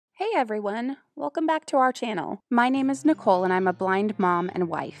Hey everyone, welcome back to our channel. My name is Nicole and I'm a blind mom and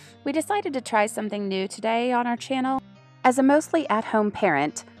wife. We decided to try something new today on our channel. As a mostly at-home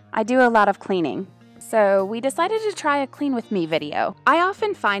parent, I do a lot of cleaning. So we decided to try a clean with me video. I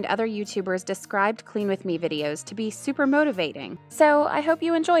often find other YouTubers described clean with me videos to be super motivating. So I hope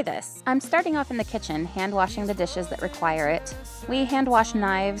you enjoy this. I'm starting off in the kitchen, hand washing the dishes that require it. We hand wash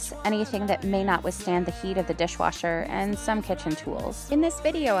knives, anything that may not withstand the heat of the dishwasher, and some kitchen tools. In this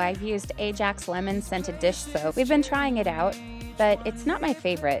video, I've used Ajax Lemon Scented Dish Soap. We've been trying it out, but it's not my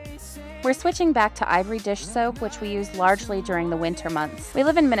favorite. We're switching back to Ivory dish soap, which we use largely during the winter months. We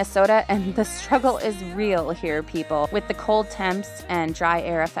live in Minnesota and the struggle is real here, people, with the cold temps and dry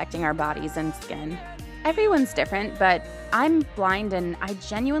air affecting our bodies and skin. Everyone's different, but I'm blind and I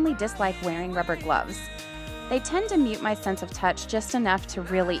genuinely dislike wearing rubber gloves. They tend to mute my sense of touch just enough to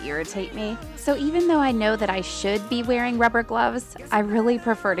really irritate me. So even though I know that I should be wearing rubber gloves, I really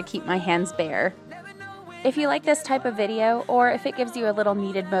prefer to keep my hands bare. If you like this type of video, or if it gives you a little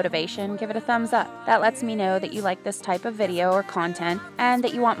needed motivation, give it a thumbs up. That lets me know that you like this type of video or content, and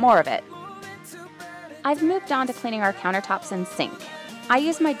that you want more of it. I've moved on to cleaning our countertops and sink. I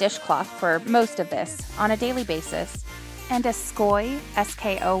use my dishcloth for most of this, on a daily basis, and a Skoy,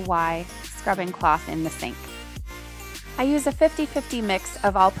 S-K-O-Y, scrubbing cloth in the sink. I use a 50-50 mix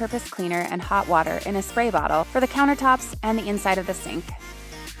of all-purpose cleaner and hot water in a spray bottle for the countertops and the inside of the sink.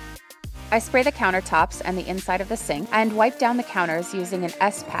 I spray the countertops and the inside of the sink and wipe down the counters using an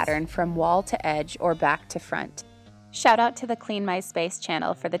S pattern from wall to edge or back to front. Shout out to the Clean My Space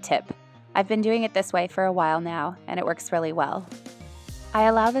channel for the tip. I've been doing it this way for a while now and it works really well. I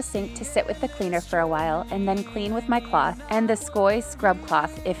allow the sink to sit with the cleaner for a while and then clean with my cloth and the Skoy scrub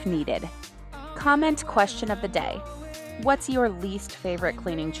cloth if needed. Comment question of the day. What's your least favorite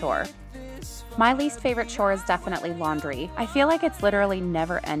cleaning chore? My least favorite chore is definitely laundry. I feel like it's literally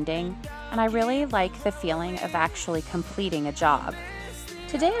never ending, and I really like the feeling of actually completing a job.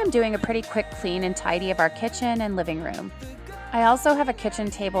 Today I'm doing a pretty quick clean and tidy of our kitchen and living room. I also have a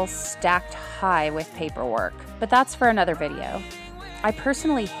kitchen table stacked high with paperwork, but that's for another video. I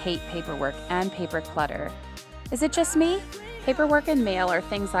personally hate paperwork and paper clutter. Is it just me? Paperwork and mail are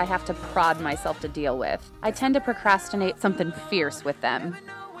things I have to prod myself to deal with. I tend to procrastinate something fierce with them.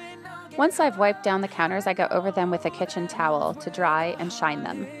 Once I've wiped down the counters, I go over them with a kitchen towel to dry and shine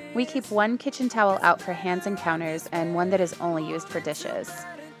them. We keep one kitchen towel out for hands and counters and one that is only used for dishes.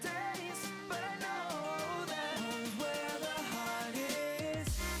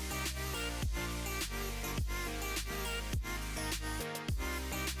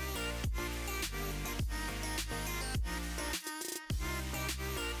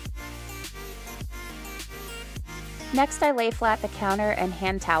 Next, I lay flat the counter and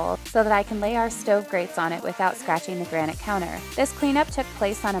hand towel so that I can lay our stove grates on it without scratching the granite counter. This cleanup took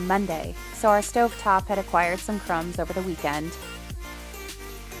place on a Monday, so our stove top had acquired some crumbs over the weekend.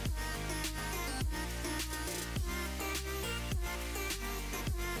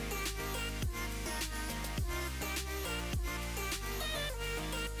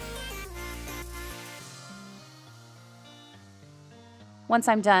 Once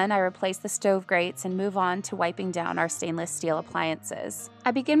I'm done, I replace the stove grates and move on to wiping down our stainless steel appliances.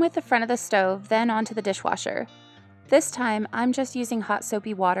 I begin with the front of the stove, then onto the dishwasher. This time, I'm just using hot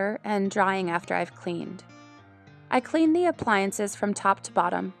soapy water and drying after I've cleaned. I clean the appliances from top to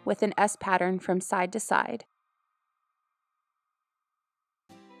bottom with an S pattern from side to side.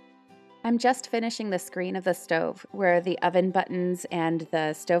 I'm just finishing the screen of the stove where the oven buttons and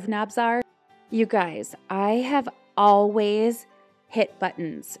the stove knobs are. You guys, I have always hit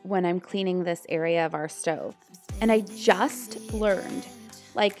buttons when I'm cleaning this area of our stove. And I just learned,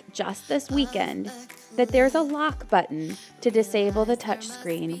 like just this weekend, that there's a lock button to disable the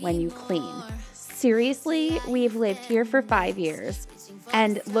touchscreen when you clean. Seriously, we've lived here for 5 years,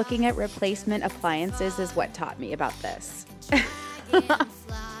 and looking at replacement appliances is what taught me about this.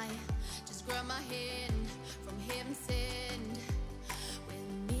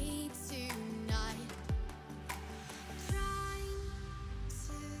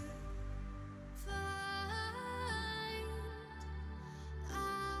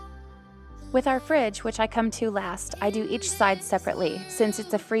 With our fridge, which I come to last, I do each side separately, since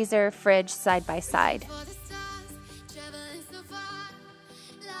it's a freezer, fridge, side by side.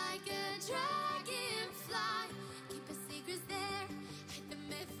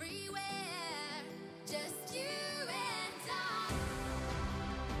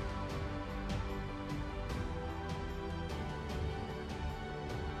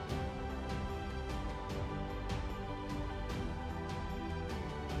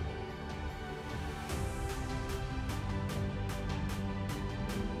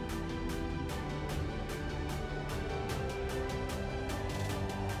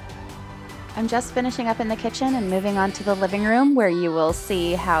 I'm just finishing up in the kitchen and moving on to the living room, where you will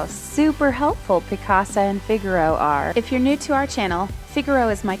see how super helpful Picasa and Figaro are. If you're new to our channel, Figaro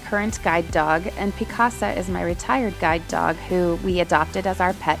is my current guide dog, and Picasa is my retired guide dog who we adopted as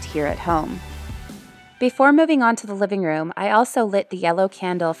our pet here at home. Before moving on to the living room, I also lit the yellow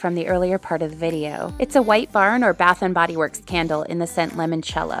candle from the earlier part of the video. It's a White Barn or Bath & Body Works candle in the scent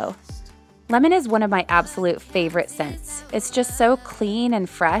Limoncello. Lemon is one of my absolute favorite scents. It's just so clean and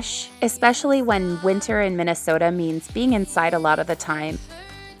fresh, especially when winter in Minnesota means being inside a lot of the time.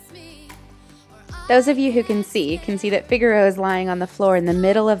 Those of you who can see that Figaro is lying on the floor in the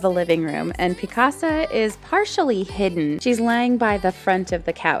middle of the living room, and Picasa is partially hidden. She's lying by the front of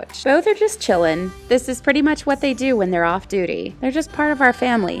the couch. Both are just chillin'. This is pretty much what they do when they're off duty. They're just part of our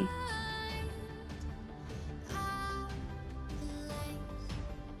family.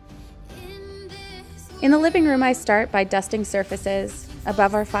 In the living room, I start by dusting surfaces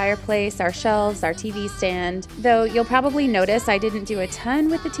above our fireplace, our shelves, our TV stand, though you'll probably notice I didn't do a ton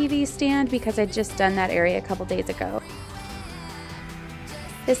with the TV stand because I'd just done that area a couple days ago.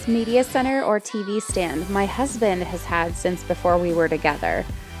 This media center or TV stand my husband has had since before we were together.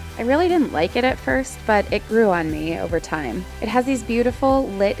 I really didn't like it at first, but it grew on me over time. It has these beautiful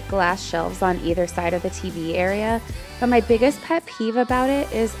lit glass shelves on either side of the TV area, but my biggest pet peeve about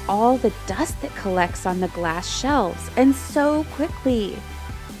it is all the dust that collects on the glass shelves, and so quickly.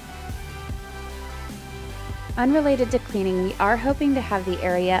 Unrelated to cleaning, we are hoping to have the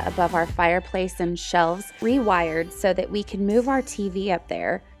area above our fireplace and shelves rewired so that we can move our TV up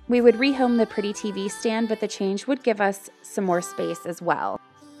there. We would rehome the pretty TV stand, but the change would give us some more space as well.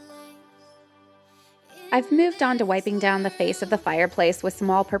 I've moved on to wiping down the face of the fireplace with some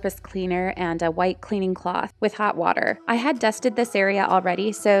all-purpose cleaner and a white cleaning cloth with hot water. I had dusted this area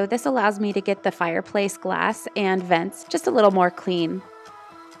already, so this allows me to get the fireplace glass and vents just a little more clean.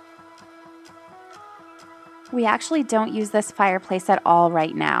 We actually don't use this fireplace at all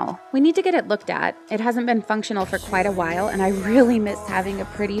right now. We need to get it looked at. It hasn't been functional for quite a while, and I really miss having a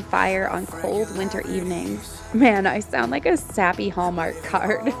pretty fire on cold winter evenings. Man, I sound like a sappy Hallmark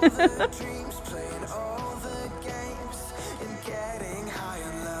card.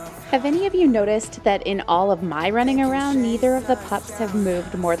 Have any of you noticed that in all of my running around, neither of the pups have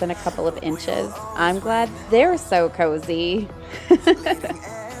moved more than a couple of inches? I'm glad they're so cozy.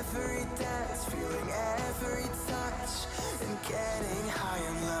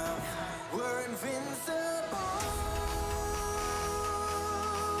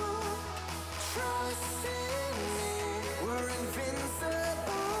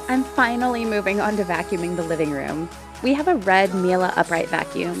 I'm finally moving on to vacuuming the living room. We have a red Miele upright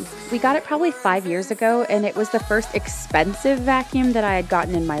vacuum. We got it probably 5 years ago, and it was the first expensive vacuum that I had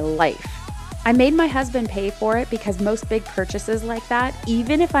gotten in my life. I made my husband pay for it because most big purchases like that,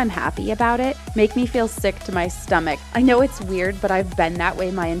 even if I'm happy about it, make me feel sick to my stomach. I know it's weird, but I've been that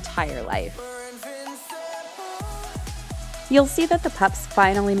way my entire life. You'll see that the pups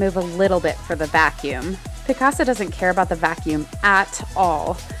finally move a little bit for the vacuum. Picasa doesn't care about the vacuum at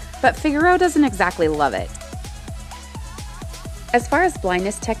all, but Figaro doesn't exactly love it. As far as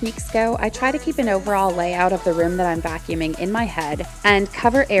blindness techniques go, I try to keep an overall layout of the room that I'm vacuuming in my head and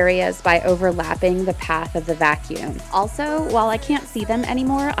cover areas by overlapping the path of the vacuum. Also, while I can't see them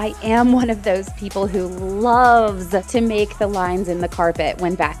anymore, I am one of those people who loves to make the lines in the carpet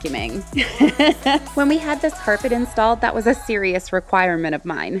when vacuuming. When we had this carpet installed, that was a serious requirement of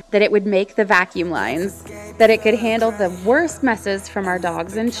mine, that it would make the vacuum lines, that it could handle the worst messes from our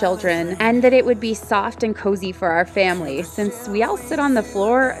dogs and children, and that it would be soft and cozy for our family, since we all sit on the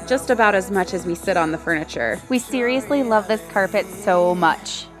floor just about as much as we sit on the furniture. We seriously love this carpet so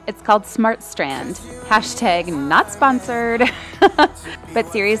much. It's called Smart Strand. Hashtag not sponsored.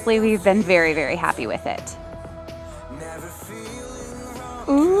 But seriously, we've been very, very happy with it.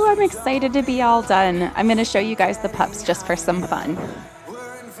 Ooh, I'm excited to be all done. I'm gonna show you guys the pups just for some fun.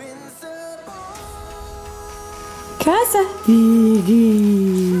 Casa.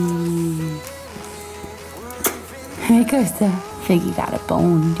 Hey, Casa. Figgy got a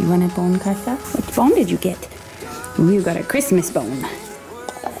bone. Do you want a bone, Casa? What bone did you get? Ooh, you got a Christmas bone.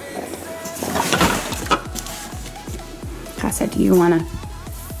 Casa, do you want a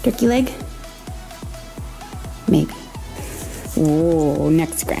turkey leg? Maybe. Oh, neck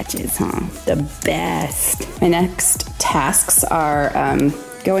scratches, huh? The best. My next tasks are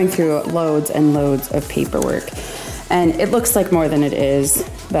going through loads and loads of paperwork. And it looks like more than it is,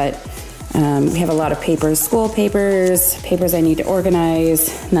 but we have a lot of papers, school papers, papers I need to organize.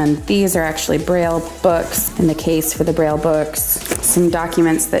 And then these are actually Braille books in the case for the Braille books. some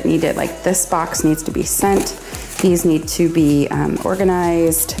documents that needed, like this box needs to be sent. These need to be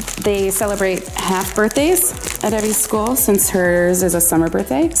organized. They celebrate half birthdays at Evie's school since hers is a summer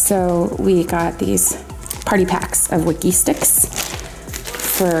birthday. So we got these party packs of wiki sticks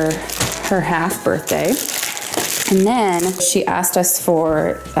for her half birthday. And then she asked us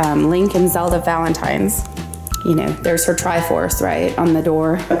for Link and Zelda Valentines. You know, there's her Triforce, right, on the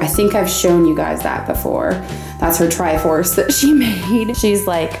door. I think I've shown you guys that before. That's her Triforce that she made. She's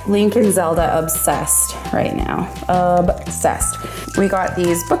like Link and Zelda obsessed right now. Obsessed. We got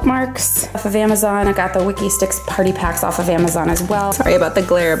these bookmarks off of Amazon. I got the Wiki Sticks party packs off of Amazon as well. Sorry about the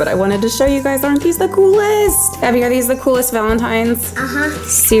glare, but I wanted to show you guys, aren't these the coolest? Evie, are these the coolest Valentines? Uh-huh.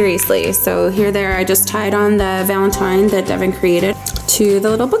 Seriously. So here there, I just tied on the Valentine that Devin created to the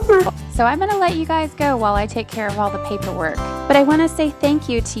little bookmark. So I'm gonna let you guys go while I take care of all the paperwork. But I wanna say thank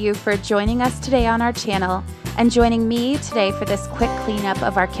you to you for joining us today on our channel and joining me today for this quick cleanup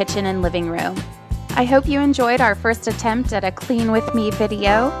of our kitchen and living room. I hope you enjoyed our first attempt at a clean with me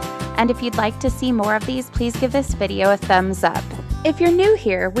video, and if you'd like to see more of these, please give this video a thumbs up. If you're new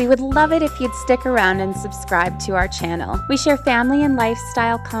here, we would love it if you'd stick around and subscribe to our channel. We share family and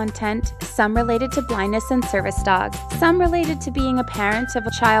lifestyle content, some related to blindness and service dogs, some related to being a parent of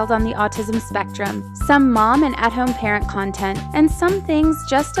a child on the autism spectrum, some mom and at-home parent content, and some things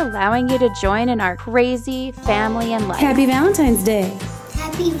just allowing you to join in our crazy family and life. Happy Valentine's Day!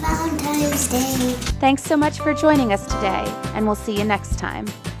 Happy Valentine's Day! Thanks so much for joining us today, and we'll see you next time.